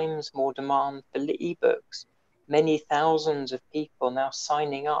many times more demand for ebooks, many thousands of people now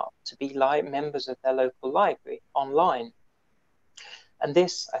signing up to be members of their local library online. And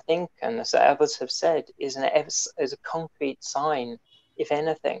this, I think, and as others have said, is a concrete sign, if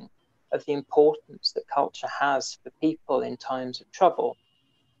anything, of the importance that culture has for people in times of trouble.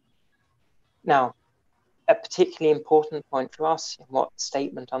 Now, a particularly important point for us in what the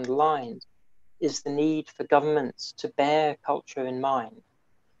statement underlines is the need for governments to bear culture in mind.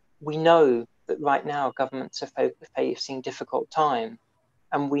 We know that right now governments are facing difficult times,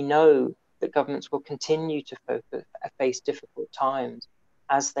 and we know that governments will continue to face difficult times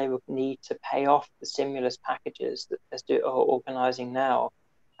as they will need to pay off the stimulus packages that they're organising now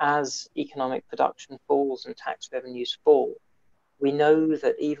as economic production falls and tax revenues fall. We know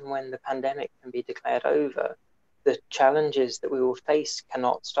that even when the pandemic can be declared over, the challenges that we will face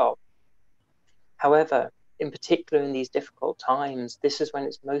cannot stop. However, in particular in these difficult times, this is when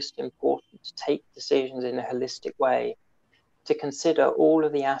it's most important to take decisions in a holistic way, to consider all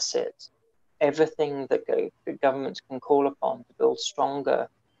of the assets, everything that governments can call upon to build stronger,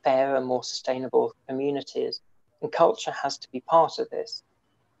 fairer, more sustainable communities. And culture has to be part of this.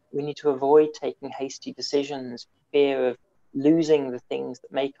 We need to avoid taking hasty decisions, fear of losing the things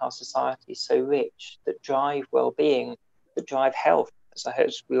that make our society so rich, that drive well-being, that drive health, as I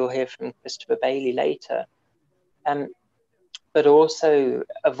hope we will hear from Christopher Bailey later. But also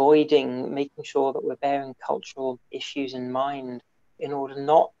avoiding making sure that we're bearing cultural issues in mind in order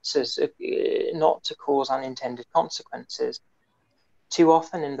not to cause unintended consequences. Too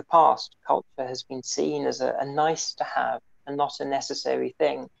often in the past, culture has been seen as a nice to have and not a necessary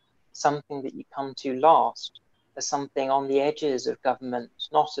thing, something that you come to last, as something on the edges of government,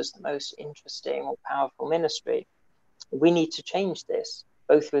 not as the most interesting or powerful ministry. We need to change this,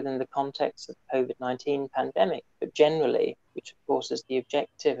 both within the context of the COVID-19 pandemic, but generally, which of course is the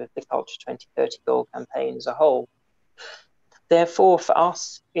objective of the Culture 2030 Goal campaign as a whole. Therefore, for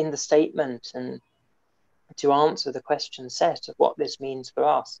us in the statement, and to answer the question set of what this means for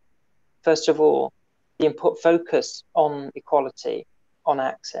us, first of all, the focus on equality, on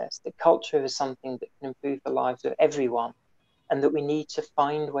access, that culture is something that can improve the lives of everyone, and that we need to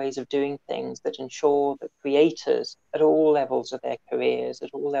find ways of doing things that ensure that creators at all levels of their careers, at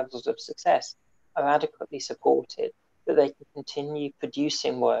all levels of success, are adequately supported, that they can continue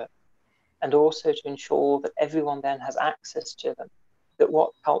producing work, and also to ensure that everyone then has access to them, that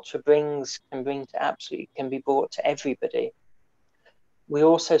what culture brings can be brought to everybody. We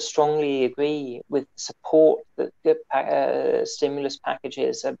also strongly agree with the support that stimulus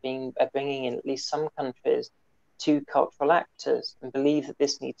packages are bringing in at least some countries to cultural actors, and believe that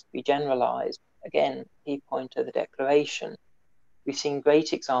this needs to be generalized. Again, key point of the declaration. We've seen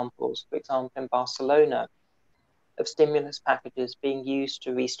great examples, for example, in Barcelona, of stimulus packages being used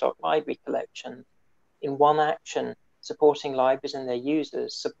to restock library collections. In one action, supporting libraries and their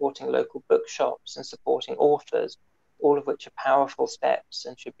users, supporting local bookshops and supporting authors, all of which are powerful steps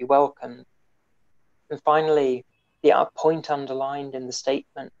and should be welcomed. And finally, the point underlined in the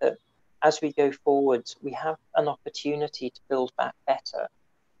statement that as we go forwards, we have an opportunity to build back better.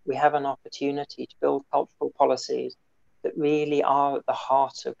 We have an opportunity to build cultural policies that really are at the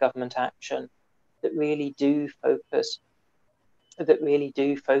heart of government action, that really do focus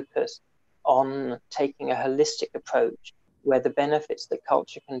on taking a holistic approach where the benefits that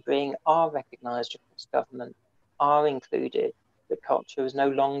culture can bring are recognized across government, are included, that culture is no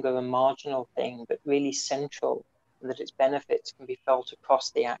longer a marginal thing, but really central, and that its benefits can be felt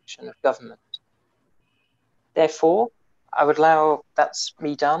across the action of government. Therefore, that's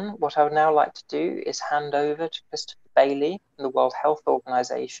me done. What I would now like to do is hand over to Christopher Bailey from the World Health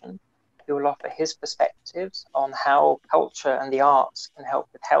Organization, who will offer his perspectives on how culture and the arts can help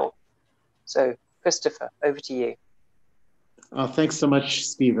with health. So, Christopher, over to you. Thanks so much,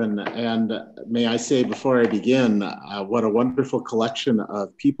 Stephen. And may I say before I begin, what a wonderful collection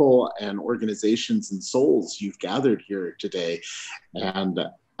of people and organizations and souls you've gathered here today. And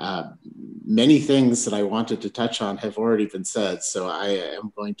many things that I wanted to touch on have already been said. So I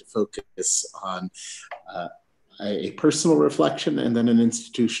am going to focus on a personal reflection and then an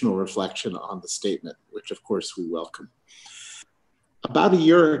institutional reflection on the statement, which of course we welcome. About a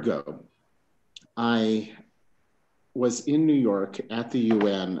year ago, I was in New York at the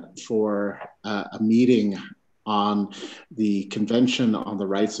UN for a meeting on the Convention on the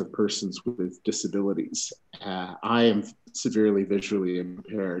Rights of Persons with Disabilities. I am severely visually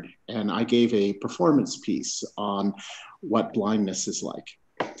impaired, and I gave a performance piece on what blindness is like.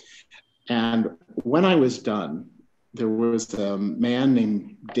 And when I was done, there was a man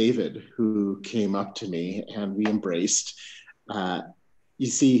named David who came up to me and we embraced. You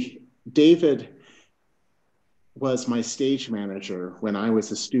see, David was my stage manager when I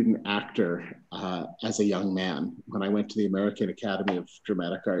was a student actor as a young man, when I went to the American Academy of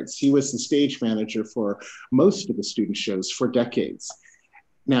Dramatic Arts. He was the stage manager for most of the student shows for decades.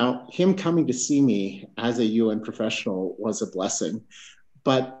 Now, him coming to see me as a UN professional was a blessing,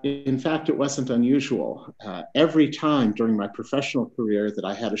 but in fact, it wasn't unusual. Every time during my professional career that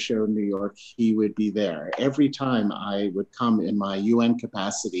I had a show in New York, he would be there. Every time I would come in my UN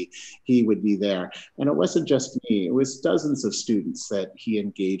capacity, he would be there. And it wasn't just me, it was dozens of students that he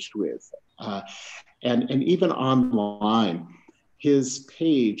engaged with. And even online, his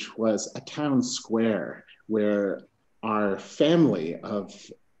page was a town square where our family of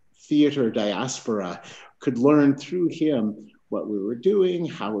theater diaspora could learn through him what we were doing,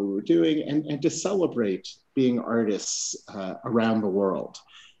 how we were doing, and to celebrate being artists around the world.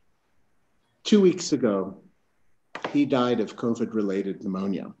 2 weeks ago, he died of COVID-related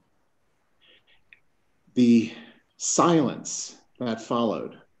pneumonia. The silence that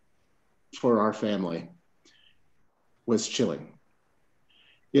followed for our family was chilling.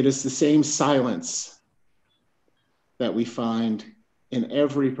 It is the same silence that we find in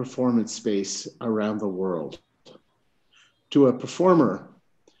every performance space around the world. To a performer,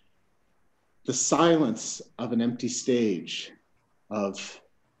 the silence of an empty stage, of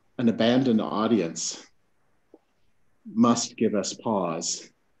an abandoned audience, must give us pause,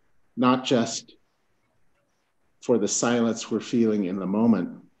 not just for the silence we're feeling in the moment,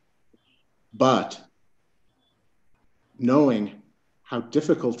 but knowing how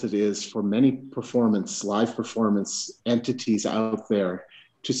difficult it is for many live performance entities out there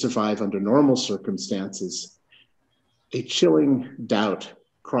to survive under normal circumstances. A chilling doubt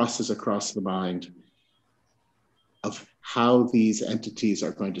crosses across the mind of how these entities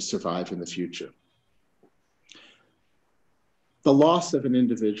are going to survive in the future. The loss of an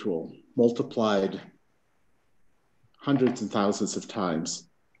individual multiplied hundreds and thousands of times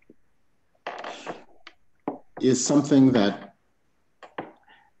is something that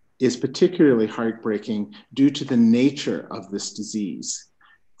is particularly heartbreaking due to the nature of this disease,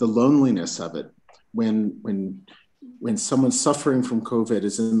 the loneliness of it. When someone suffering from COVID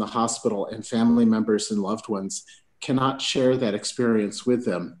is in the hospital and family members and loved ones cannot share that experience with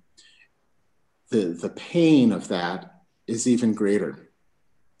them, the pain of that is even greater.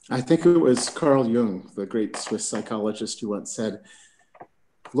 I think it was Carl Jung, the great Swiss psychologist, who once said,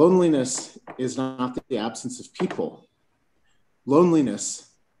 loneliness is not the absence of people. Loneliness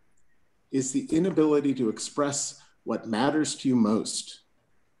is the inability to express what matters to you most.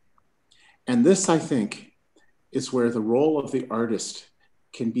 And this, I think, is where the role of the artist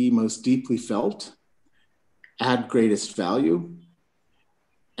can be most deeply felt, add greatest value,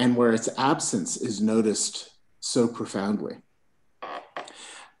 and where its absence is noticed so profoundly.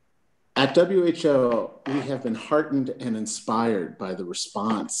 At WHO, we have been heartened and inspired by the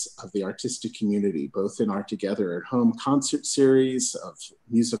response of the artistic community, both in our Together at Home concert series of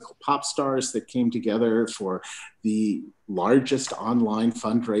musical pop stars that came together for the largest online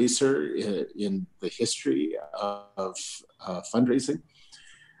fundraiser in the history of fundraising,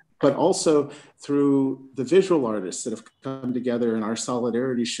 but also through the visual artists that have come together in our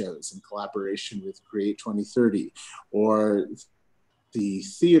solidarity shows in collaboration with Create 2030, or the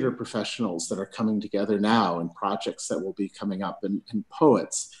theater professionals that are coming together now and projects that will be coming up, and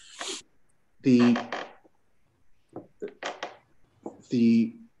poets. The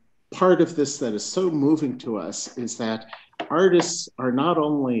part of this that is so moving to us is that artists are not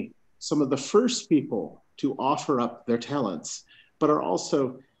only some of the first people to offer up their talents, but are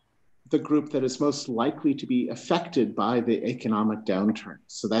also the group that is most likely to be affected by the economic downturn.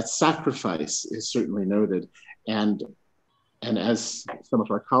 So that sacrifice is certainly noted. And as some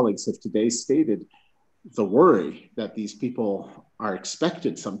of our colleagues have today stated, the worry that these people are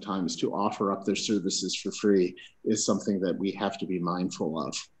expected sometimes to offer up their services for free is something that we have to be mindful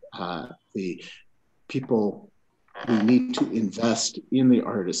of. The people, we need to invest in the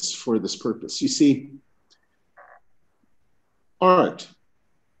artists for this purpose. You see, art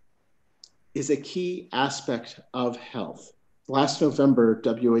is a key aspect of health. Last November,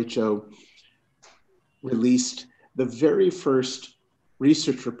 WHO released the very first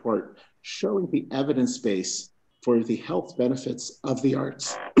research report showing the evidence base for the health benefits of the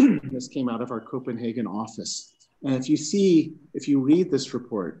arts. This came out of our Copenhagen office. And if you read this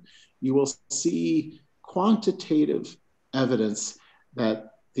report, you will see quantitative evidence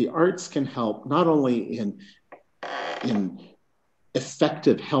that the arts can help not only in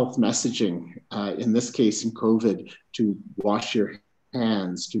effective health messaging, in this case in COVID, to wash your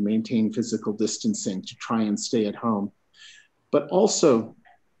hands, to maintain physical distancing, to try and stay at home, but also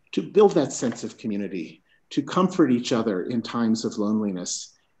to build that sense of community, to comfort each other in times of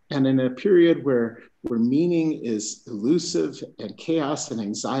loneliness. And in a period where meaning is elusive and chaos and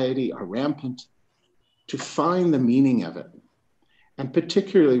anxiety are rampant, to find the meaning of it. and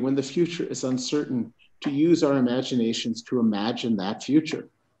particularly when the future is uncertain, to use our imaginations to imagine that future.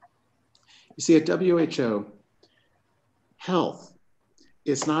 You see, at WHO, health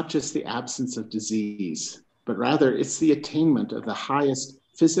is not just the absence of disease, but rather it's the attainment of the highest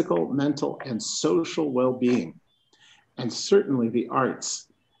physical, mental, and social well-being. And certainly the arts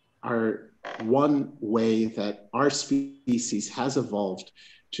are one way that our species has evolved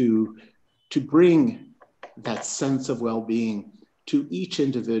to bring that sense of well-being to each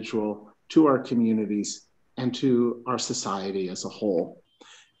individual, to our communities, and to our society as a whole.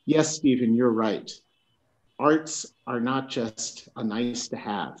 Yes, Stephen, you're right. Arts are not just a nice to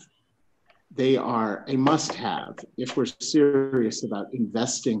have. They are a must have if we're serious about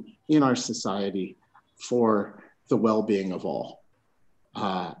investing in our society for the well-being of all.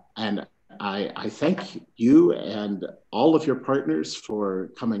 And I thank you and all of your partners for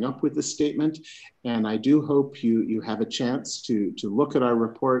coming up with this statement. And I do hope you have a chance to look at our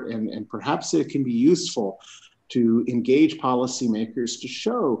report, and perhaps it can be useful to engage policymakers to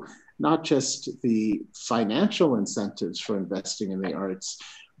show not just the financial incentives for investing in the arts,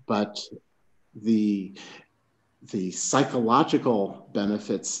 but the psychological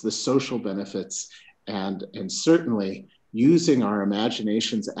benefits, the social benefits, and certainly using our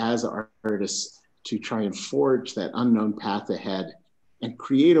imaginations as artists to try and forge that unknown path ahead and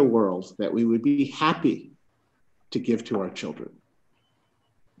create a world that we would be happy to give to our children.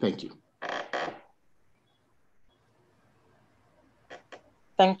 Thank you.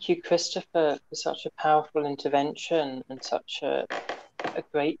 Thank you, Christopher, for such a powerful intervention and such a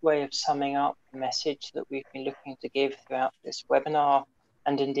great way of summing up the message that we've been looking to give throughout this webinar,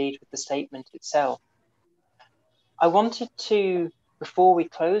 and indeed with the statement itself. I wanted to, before we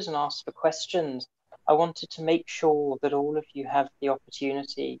close and ask for questions, I wanted to make sure that all of you have the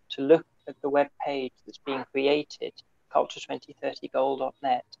opportunity to look at the web page that's being created,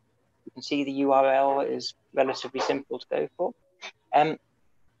 culture2030goal.net. You can see the URL is relatively simple to go for.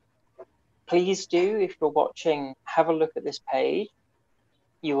 Please do, if you're watching, have a look at this page.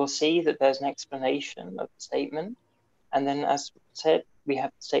 You will see that there's an explanation of the statement. And then, as said, we have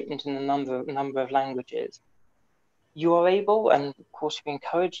the statement in a number of languages. You are able, and of course we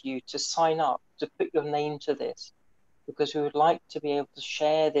encourage you to sign up, to put your name to this, because we would like to be able to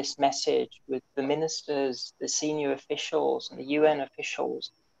share this message with the ministers, the senior officials, and the UN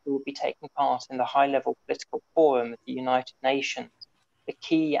officials who will be taking part in the high-level political forum of the United Nations, the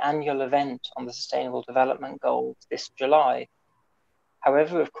key annual event on the Sustainable Development Goals this July.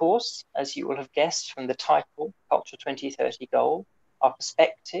 However, of course, as you will have guessed from the title, Culture 2030 Goal, our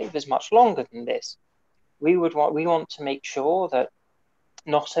perspective is much longer than this. We want to make sure that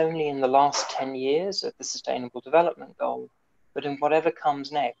not only in the last 10 years of the Sustainable Development Goal, but in whatever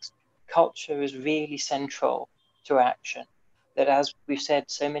comes next, culture is really central to action. That, as we've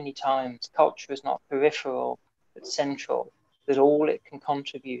said so many times, culture is not peripheral, but central, that all it can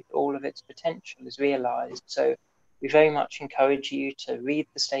contribute, all of its potential is realized. So we very much encourage you to read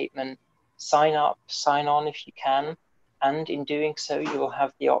the statement, sign up, sign on if you can, and in doing so, you will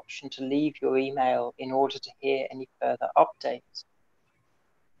have the option to leave your email in order to hear any further updates.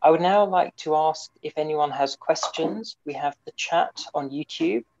 I would now like to ask if anyone has questions. We have the chat on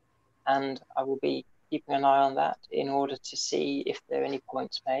YouTube, and I will be keeping an eye on that in order to see if there are any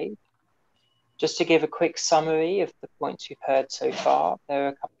points made. Just to give a quick summary of the points we've heard so far, there are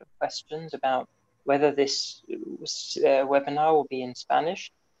a couple of questions about whether this webinar will be in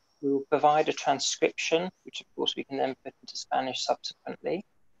Spanish. We will provide a transcription, which of course we can then put into Spanish subsequently.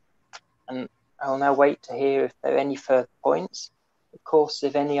 And I will now wait to hear if there are any further points. Of course,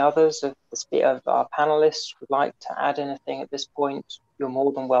 if any others of our panelists would like to add anything at this point, you're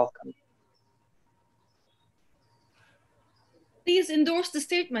more than welcome. Please endorse the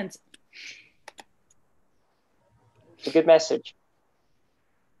statement. It's a good message.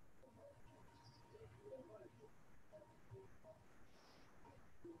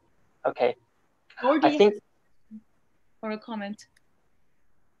 Okay. Or do I think or a comment?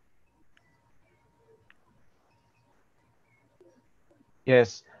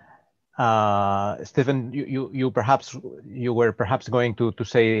 Yes, Stephen, you were perhaps going to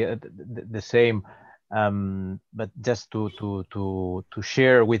say the same, but just to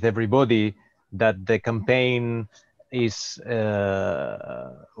share with everybody that the campaign is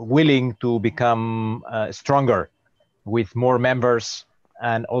willing to become stronger with more members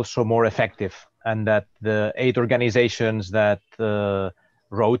and also more effective, and that the 8 organizations that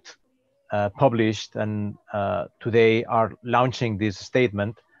wrote, published, and today are launching this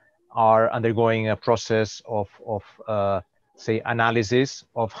statement are undergoing a process of say, analysis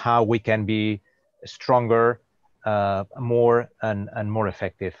of how we can be stronger more and more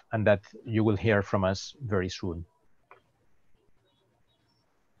effective, and that you will hear from us very soon.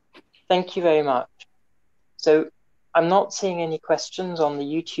 Thank you very much. So I'm not seeing any questions on the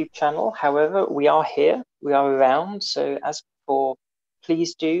YouTube channel. However, we are here, we are around. So as before,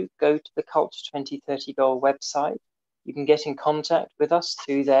 please do go to the Culture 2030 Goal website. You can get in contact with us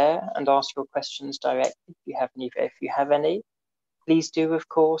through there and ask your questions directly if you have any. Please do, of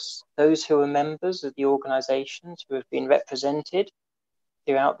course, those who are members of the organisations who have been represented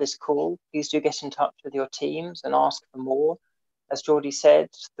throughout this call, please do get in touch with your teams and ask for more. As Jordi said,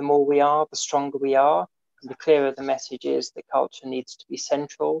 the more we are, the stronger we are, and the clearer the message is that culture needs to be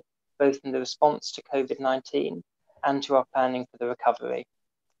central, both in the response to COVID-19 and to our planning for the recovery.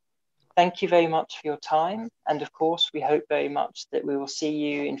 Thank you very much for your time. And of course, we hope very much that we will see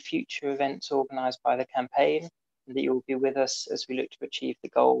you in future events organised by the campaign, and that you will be with us as we look to achieve the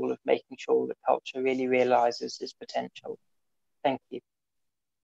goal of making sure that culture really realises its potential. Thank you.